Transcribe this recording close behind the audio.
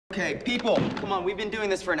Okay, people, come on, we've been doing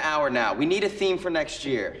this for an hour now. We need a theme for next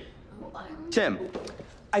year. Tim.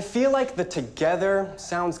 I feel like the together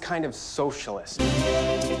sounds kind of socialist.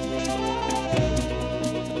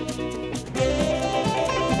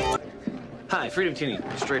 Hi, Freedom Teeny.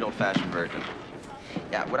 Straight old-fashioned version.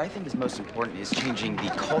 Yeah, what I think is most important is changing the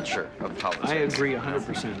culture of politics. I agree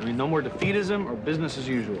 100%. I mean, no more defeatism or business as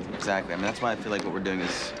usual. Exactly. I mean, that's why I feel like what we're doing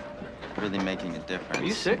is really making a difference. Are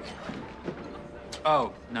you sick?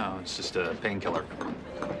 Oh, no, it's just a painkiller.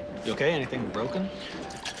 You okay? Anything broken?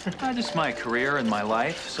 Just my career and my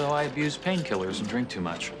life, so I abuse painkillers and drink too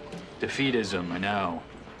much. Defeatism, I know.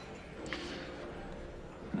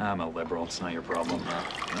 I'm a liberal, it's not your problem.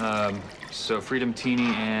 So Freedom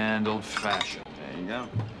Teeny and old-fashioned. There you go.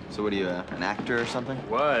 So what are you, an actor or something?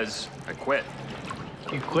 Was. I quit.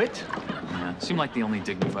 You quit? Yeah, seemed like the only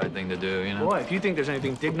dignified thing to do, you know? Boy, if you think there's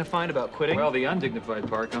anything dignified about quitting... Well, the undignified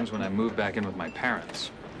part comes when I move back in with my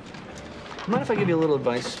parents. Mind if I give you a little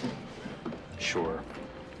advice? Sure.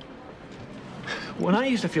 When I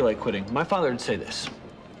used to feel like quitting, my father would say this.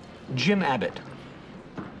 Jim Abbott.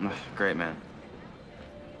 Great man.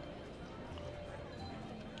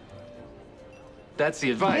 That's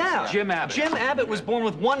the advice. Yeah. Jim Abbott. Jim Abbott was born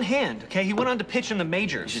with one hand, okay? He went on to pitch in the You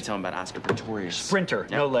majors. should tell him about Oscar Pistorius. Sprinter,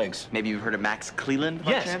 Yep. no legs. Maybe you've heard of Max Cleland,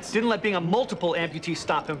 by Yes, chance? didn't let being a multiple amputee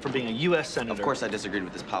stop him from being a U.S. senator. Of course I disagreed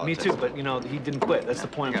with his Me politics. too, but, you know, he didn't quit. That's the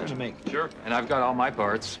point I'm gotcha. trying to make. Sure. And I've got all my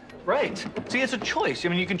parts. Right. See, it's a choice. I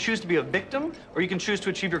mean, you can choose to be a victim, or you can choose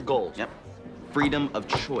to achieve your goals. Yep. Freedom of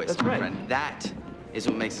choice, That's my right. friend. That is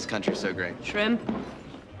what makes this country so great. Shrimp?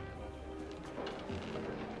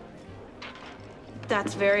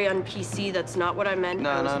 That's very un-PC. That's not what I meant.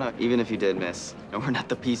 No. Even if you did, miss. And we're not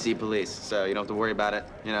the PC police, so you don't have to worry about it,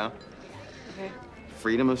 you know? Okay.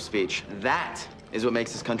 Freedom of speech. That is what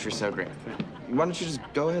makes this country so great. Why don't you just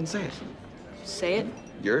go ahead and say it? Say it.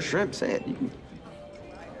 You're a shrimp, say it.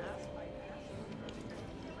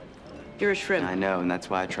 You're a shrimp. I know, and that's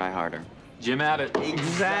why I try harder. Jim Abbott.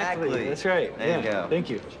 Exactly. That's right. There you Yeah. go. Thank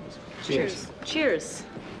you. Cheers. Cheers.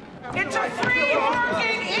 It's a free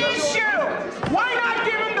market issue! Why not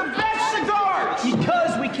give him the best cigars?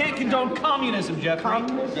 Because we can't condone communism, Jeffrey.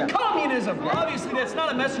 Communism! Well, obviously, that's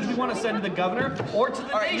not a message we want to send to the governor or to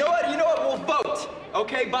the All right, nation. you know what? We'll vote.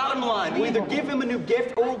 Okay, bottom line. We'll either give him a new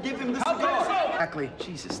gift or we'll give him the cigar. Exactly.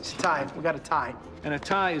 Jesus, it's a tie. We got a tie. And a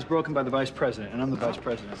tie is broken by the vice president, and I'm the vice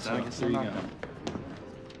president, so there you go.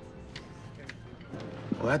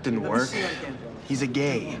 Well, that didn't work. He's a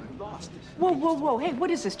gay. Whoa, whoa, whoa. Hey, what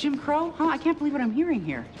is this, Jim Crow? Huh? I can't believe what I'm hearing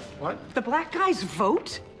here. What? The black guy's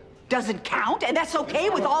vote doesn't count, and that's okay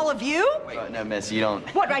with all of you? No, miss, you don't.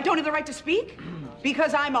 What, I don't have the right to speak?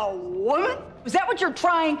 Because I'm a woman? Is that what you're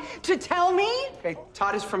trying to tell me? Okay,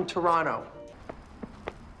 Todd is from Toronto.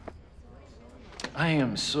 I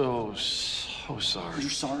am so sorry. You're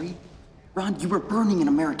sorry? Ron, you were burning an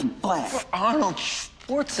American flag. Arnold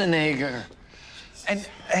Schwarzenegger. And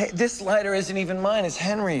hey, this lighter isn't even mine, it's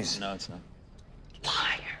Henry's. No, it's not.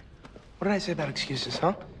 Liar. What did I say about excuses,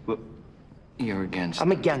 huh? You're against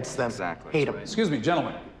I'm against them. Exactly. Hate them. Excuse me,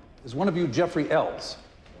 gentlemen. Is one of you Jeffrey Ells?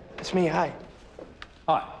 It's me, hi.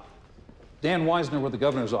 Hi. Dan Weisner with the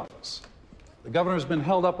governor's office. The governor's been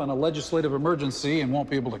held up on a legislative emergency and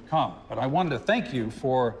won't be able to come. But I wanted to thank you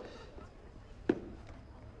for...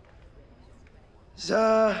 It's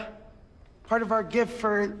part of our gift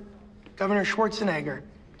for Governor Schwarzenegger.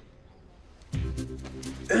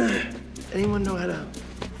 Anyone know how to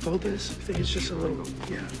fold this? I think it's just a little,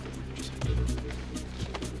 yeah.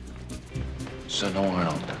 So no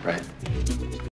Arnold, right?